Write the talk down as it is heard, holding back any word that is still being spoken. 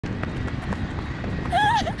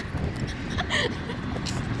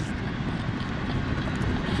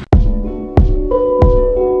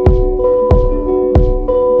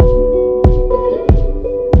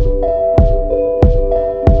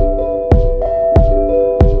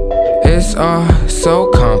It's all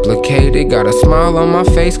so complicated. Got a smile on my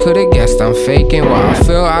face, could've guessed I'm faking. Why I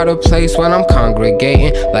feel out of place when I'm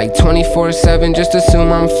congregating, like 24/7, just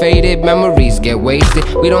assume I'm faded. Memories get wasted,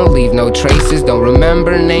 we don't leave no traces. Don't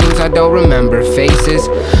remember names, I don't remember faces.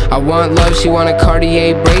 I want love, she want a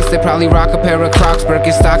Cartier bracelet. Probably rock a pair of Crocs,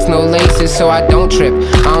 Birkenstocks, no laces, so I don't trip.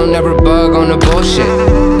 I don't never bug on the bullshit,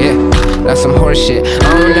 yeah, that's some horse shit.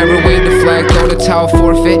 I don't ever wave the flag, throw the towel,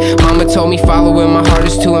 forfeit. Mama told me following my heart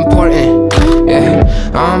is too important. Yeah,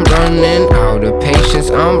 I'm running out of patience.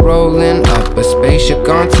 I'm rolling up a spaceship,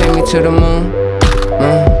 gonna take me to the moon.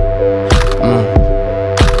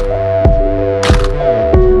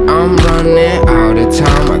 I'm running out of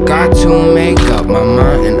time. I got to make up my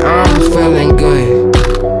mind, and I'm feeling good.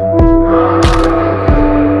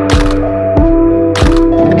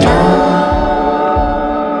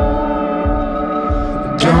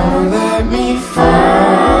 Don't let me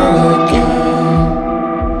fall again.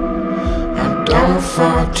 I don't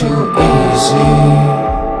fall too easy.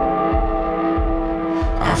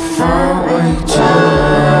 I fall way too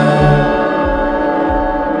hard.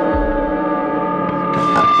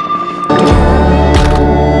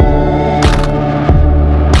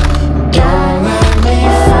 Don't let me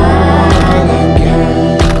fall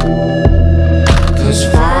again, 'cause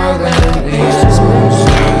falling leaves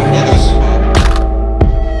bruises,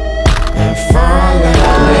 and falling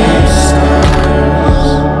leaves scars.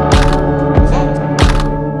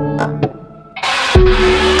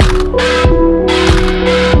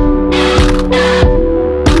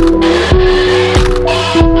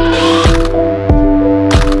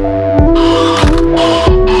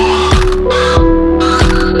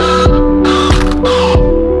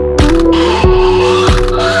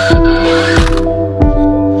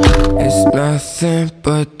 It's nothing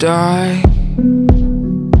but dark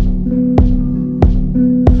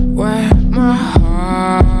where my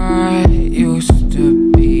heart used to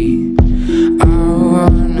be. I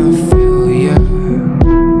wanna feel you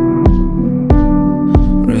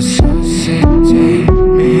resuscitate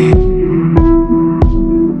me.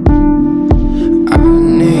 I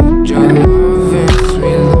need your loving,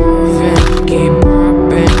 sweet loving. Keep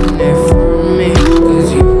popping it for me, 'cause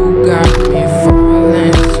you got me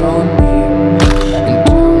falling so deep. And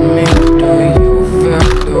tell me, do you feel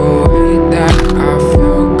the way that I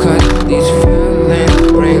feel? 'Cause these feelings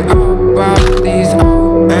bring about these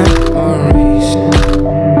old memories.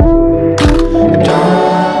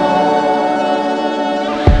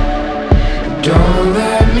 Don't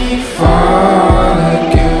let me fall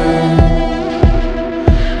again.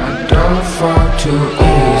 I don't fall too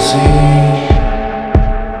easy.